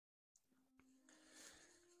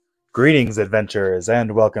Greetings, adventurers,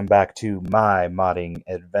 and welcome back to my modding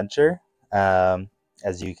adventure. As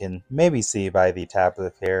you can maybe see by the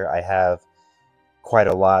tablet here, I have quite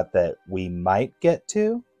a lot that we might get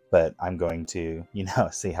to, but I'm going to,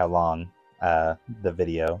 see how long the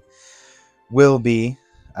video will be.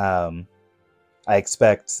 I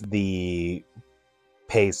expect the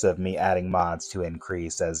pace of me adding mods to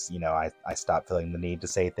increase as, I stop feeling the need to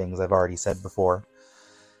say things I've already said before.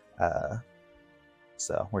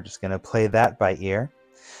 So we're just going to play that by ear.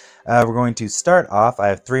 We're going to start off. I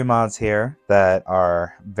have 3 mods here that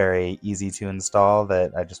are very easy to install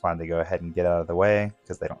that I just wanted to go ahead and get out of the way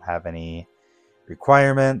because they don't have any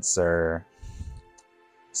requirements or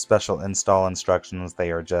special install instructions. They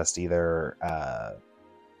are just either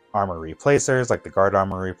armor replacers, like the guard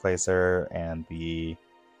armor replacer and the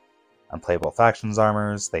Unplayable factions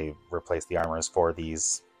armors. They replace the armors for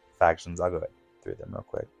these factions. I'll go through them real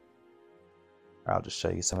quick. I'll just show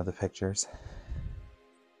you some of the pictures.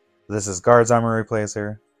 This is Guard's Armor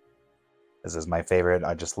Replacer. This is my favorite.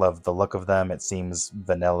 I just love the look of them. It seems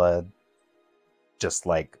vanilla, just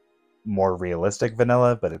like more realistic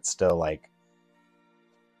vanilla, but it's still like,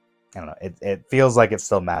 I don't know, it feels like it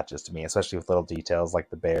still matches to me, especially with little details like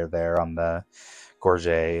the bear there on the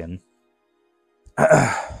gorget. And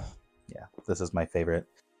yeah, this is my favorite.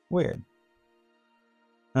 Weird.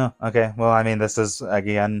 Oh, okay. Well, I mean, this is,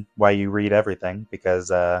 again, why you read everything, because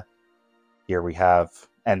here we have,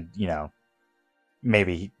 and,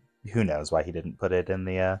 maybe, who knows why he didn't put it in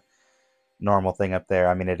the normal thing up there.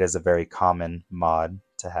 I mean, it is a very common mod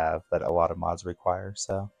to have that a lot of mods require,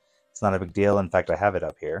 so it's not a big deal. In fact, I have it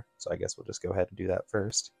up here, so I guess we'll just go ahead and do that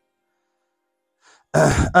first.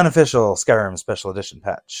 Unofficial Skyrim Special Edition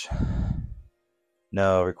patch.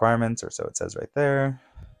 No requirements, or so it says right there.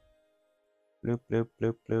 Bloop, bloop,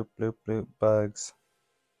 bloop, bloop, bloop, bloop, bugs.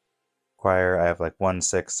 Require, I have like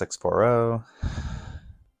 16640.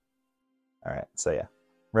 Alright, so yeah.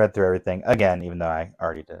 Read through everything again, even though I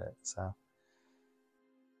already did it, so.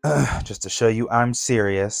 Just to show you I'm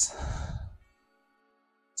serious.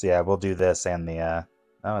 So yeah, we'll do this and the,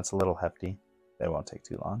 oh, it's a little hefty. It won't take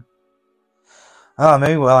too long. Oh,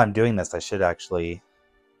 maybe while I'm doing this, I should actually,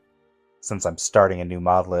 since I'm starting a new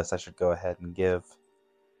mod list, I should go ahead and give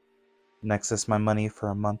Nexus my money for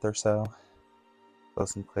a month or so.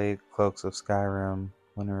 Close and play Cloaks of Skyrim.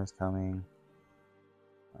 Winter is coming.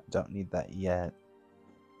 I don't need that yet.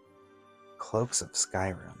 Cloaks of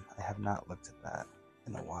Skyrim. I have not looked at that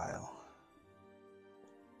in a while.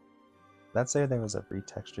 Did that say there was a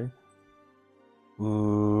retexture?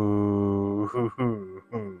 Ooh.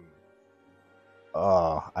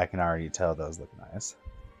 Oh, I can already tell those look nice.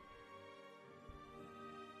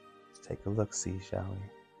 Let's take a look-see, shall we?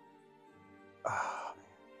 Oh,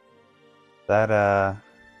 that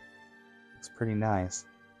looks pretty nice.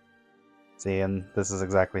 See, and this is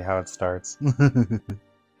exactly how it starts. They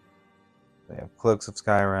have Cloaks of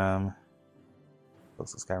Skyrim,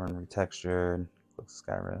 Cloaks of Skyrim Retextured, Cloaks of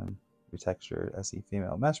Skyrim Retextured SE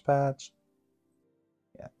Female Mesh Patch.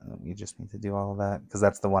 Yeah, you just need to do all of that because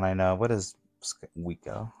that's the one I know. What is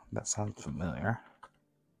Wiko? That sounds familiar.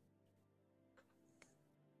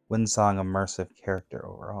 Windsong Immersive Character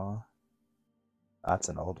Overhaul. That's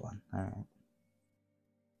an old one. Alright.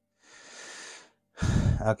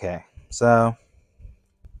 Okay, so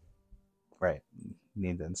right.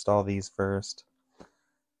 Need to install these first.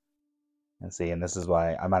 Let's see, and this is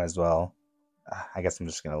why I might as well, I guess I'm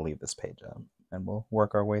just gonna leave this page up and we'll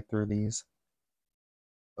work our way through these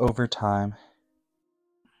over time.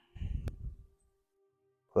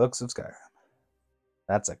 Cloaks of Skyrim.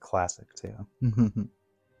 That's a classic too.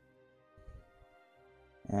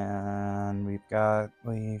 And we've got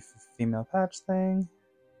the female patch thing.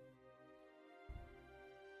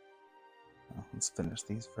 Well, let's finish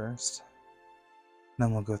these first.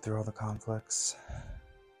 Then we'll go through all the conflicts.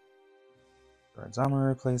 Guard's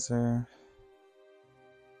armor replacer.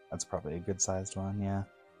 That's probably a good sized one, yeah.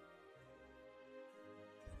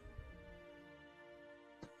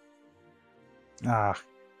 Ah.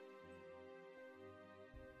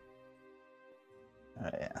 Oh,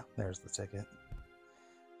 yeah, there's the ticket.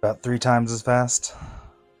 About 3 times as fast.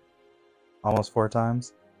 Almost 4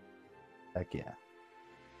 times. Heck yeah.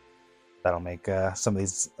 That'll make some of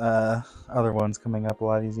these other ones coming up a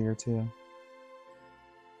lot easier too.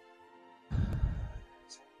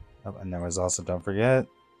 Oh, and there was also, don't forget,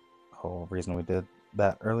 the whole reason we did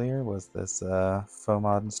that earlier was this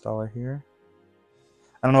FOMod installer here.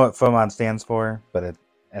 I don't know what FOMod stands for, but it,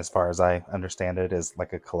 as far as I understand it, is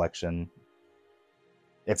like a collection.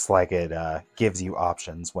 It's like it gives you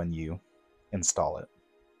options when you install it,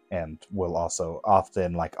 and will also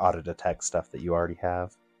often like auto detect stuff that you already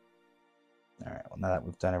have. Alright, well now that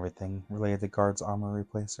we've done everything related to Guard's Armor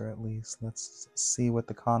Replacer at least, let's see what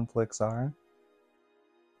the conflicts are.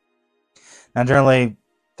 Now generally,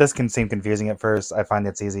 this can seem confusing at first. I find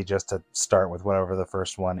it's easy just to start with whatever the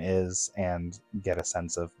first one is and get a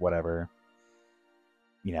sense of whatever,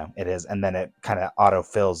 you know, it is. And then it kind of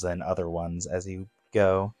auto-fills in other ones as you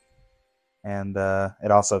go. And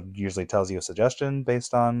it also usually tells you a suggestion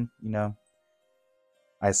based on, you know,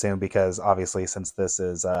 I assume because obviously since this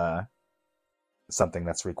is something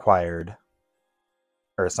that's required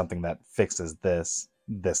or something that fixes this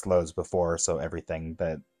loads before, so everything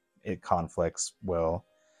that it conflicts will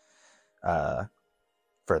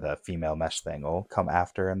for the female mesh thing will come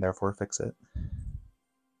after and therefore fix it.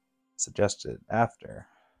 Suggested after.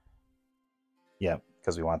 Yep,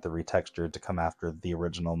 because we want the retextured to come after the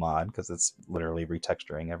original mod because it's literally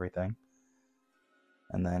retexturing everything.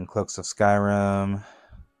 And then Cloaks of Skyrim,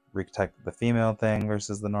 retect the female thing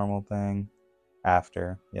versus the normal thing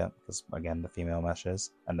after. Yep, because again the female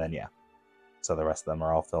meshes. And then yeah, so the rest of them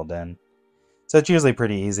are all filled in. So it's usually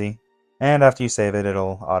pretty easy. And after you save it,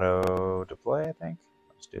 it'll auto-deploy, I think.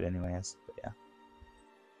 I'll just do it anyways, but yeah.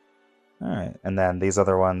 Alright, and then these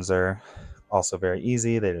other ones are also very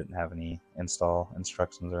easy. They didn't have any install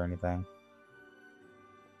instructions or anything.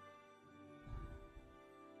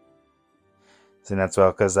 So that's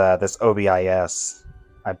well, because this OBIS,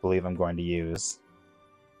 I believe I'm going to use.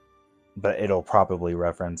 But it'll probably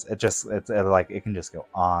reference, it can just go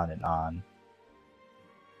on and on.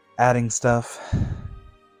 Adding stuff.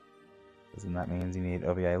 And that means you need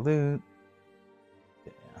OBI loot.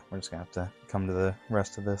 Yeah, we're just gonna have to come to the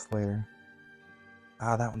rest of this later.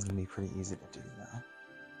 Ah, that one's gonna be pretty easy to do now.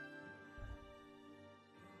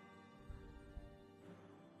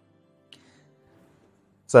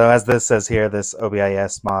 So as this says here, this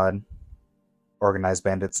OBIS mod, Organized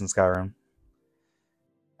Bandits in Skyrim,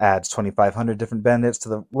 adds 2,500 different bandits to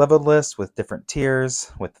the leveled list with different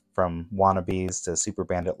tiers, from wannabes to super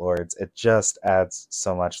bandit lords. It just adds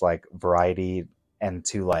so much like variety and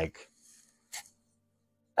to like,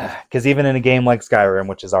 because even in a game like Skyrim,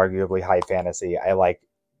 which is arguably high fantasy, I like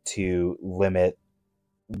to limit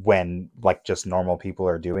when like just normal people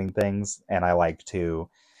are doing things, and I like to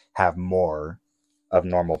have more of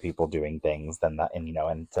normal people doing things than that, and you know,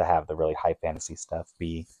 and to have the really high fantasy stuff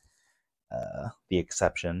be the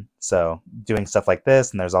exception. So doing stuff like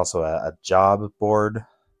this, and there's also a job board.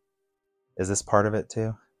 Is this part of it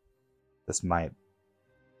too?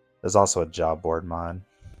 There's also a job board mod.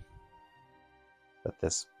 But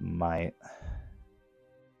this might.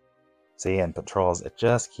 See, in patrols, it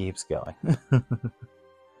just keeps going.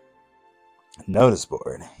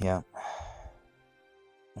 Noticeboard, yep.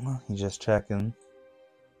 Well, you just checking.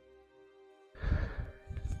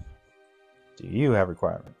 Do you have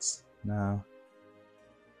requirements? No.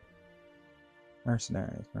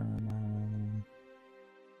 Mercenaries.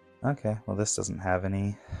 Okay, well this doesn't have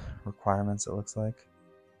any requirements, it looks like.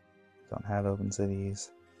 Don't have open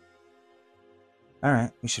cities.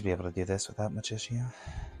 Alright, we should be able to do this without much issue.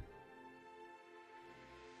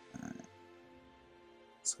 Alright.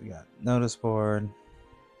 So we got Noticeboard.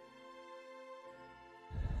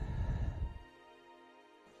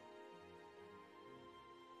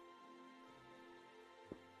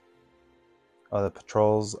 Oh, the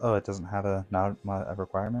patrols. Oh, it doesn't have a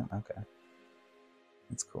requirement? Okay.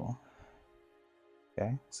 That's cool.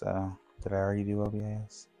 Okay, so did I already do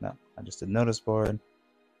OBIS? No, I just did Noticeboard.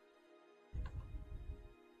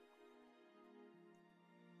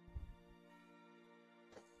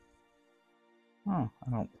 Oh, I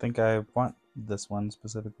don't think I want this one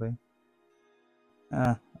specifically.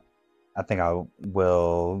 I think I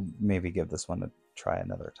will maybe give this one a try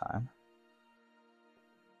another time.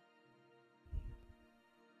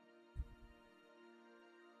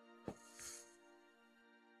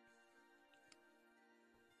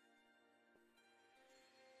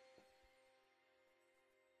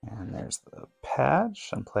 And there's the patch,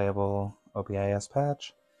 Unplayable OBIS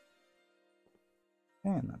patch.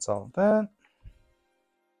 And that's all of that.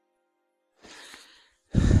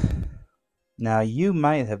 Now, you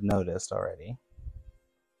might have noticed already,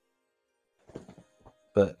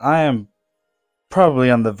 but I am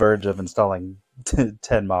probably on the verge of installing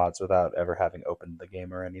 10 mods without ever having opened the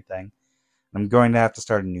game or anything. I'm going to have to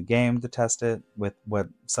start a new game to test it with what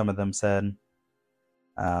some of them said.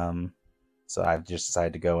 So I've just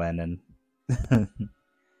decided to go in and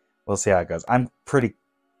we'll see how it goes. I'm pretty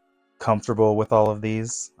comfortable with all of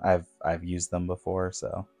these. I've used them before,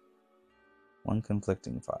 so. One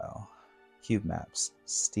conflicting file. Cube maps.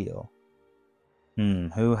 Steel.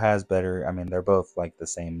 Who has better? I mean, they're both like the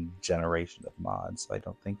same generation of mods, so I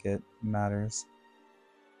don't think it matters.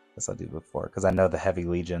 Guess I'll do before, because I know the Heavy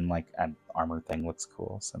Legion like armor thing looks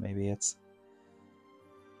cool, so maybe it's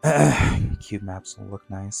cube maps will look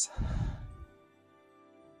nice.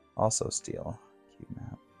 Also steel cube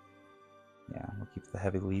map. Yeah, we'll keep the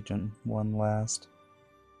Heavy Legion one last.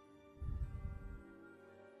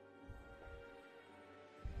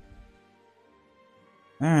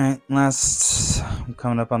 Alright, last, I'm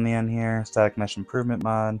coming up on the end here. Static Mesh Improvement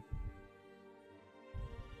mod.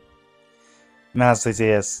 Honestly,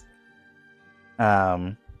 CS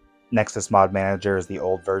Nexus Mod Manager is the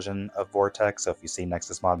old version of Vortex, so if you see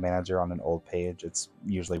Nexus Mod Manager on an old page, it's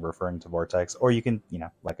usually referring to Vortex. Or you can,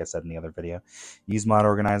 like I said in the other video, use Mod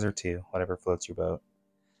Organizer too, whatever floats your boat.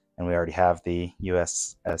 And we already have the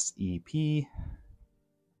USSEP.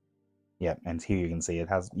 Yep, and here you can see it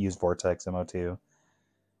has used Vortex MO2.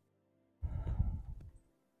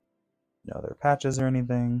 No other patches or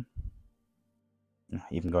anything.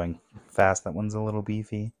 Even going fast, that one's a little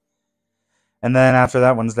beefy. And then after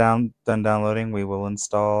that one's done downloading, we will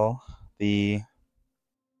install the,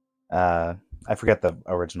 I forget the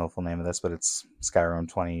original full name of this, but it's Skyrim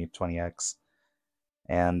 2020X.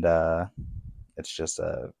 And it's just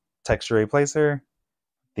a texture replacer.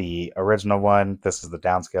 The original one, this is the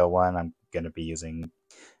downscale one, I'm going to be using.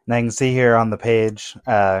 Now you can see here on the page,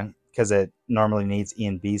 because it normally needs E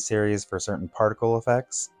and B series for certain particle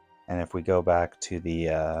effects. And if we go back to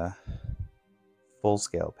the full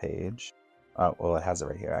scale page, oh, well, it has it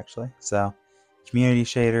right here actually. So community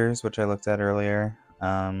shaders, which I looked at earlier.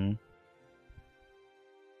 Got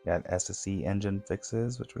SSE engine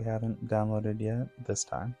fixes, which we haven't downloaded yet this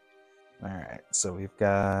time. Alright, so we've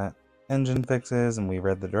got engine fixes and we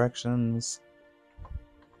read the directions.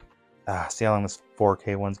 See how long this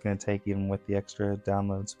 4K one's going to take even with the extra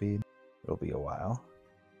download speed? It'll be a while,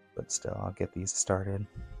 but still, I'll get these started.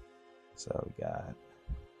 So we got...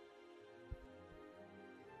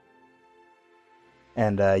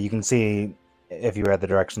 And you can see, if you read the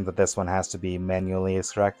directions, that this one has to be manually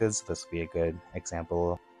extracted, so this will be a good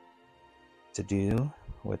example to do,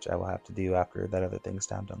 which I will have to do after that other thing's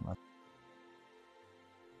download.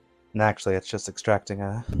 And actually, it's just extracting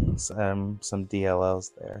some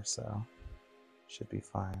DLLs there, so should be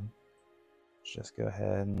fine. Let's just go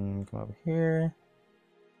ahead and come over here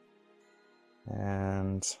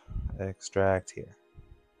and extract here.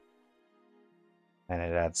 And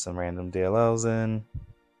it adds some random DLLs in.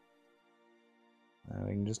 And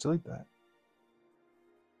we can just delete that.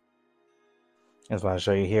 I just want to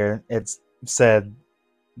show you here. It's said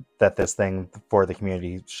that this thing for the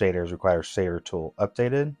community shaders requires shader tool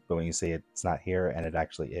updated, but when you see it, it's not here, and it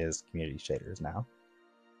actually is community shaders now.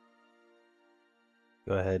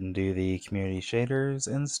 Go ahead and do the community shaders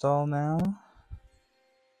install now.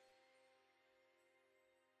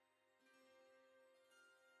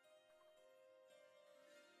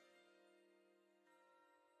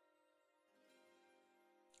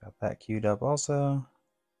 Got that queued up also.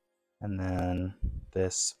 And then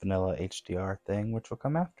this vanilla HDR thing, which will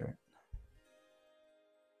come after it.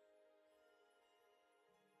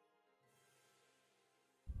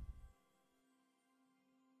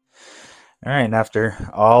 Alright, and after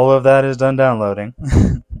all of that is done downloading,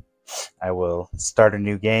 I will start a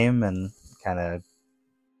new game and kind of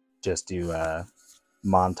just do a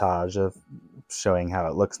montage of showing how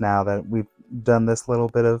it looks now that we've done this little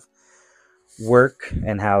bit of work,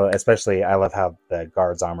 and how, especially, I love how the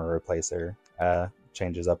guard's armor replacer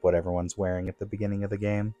changes up what everyone's wearing at the beginning of the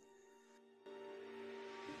game.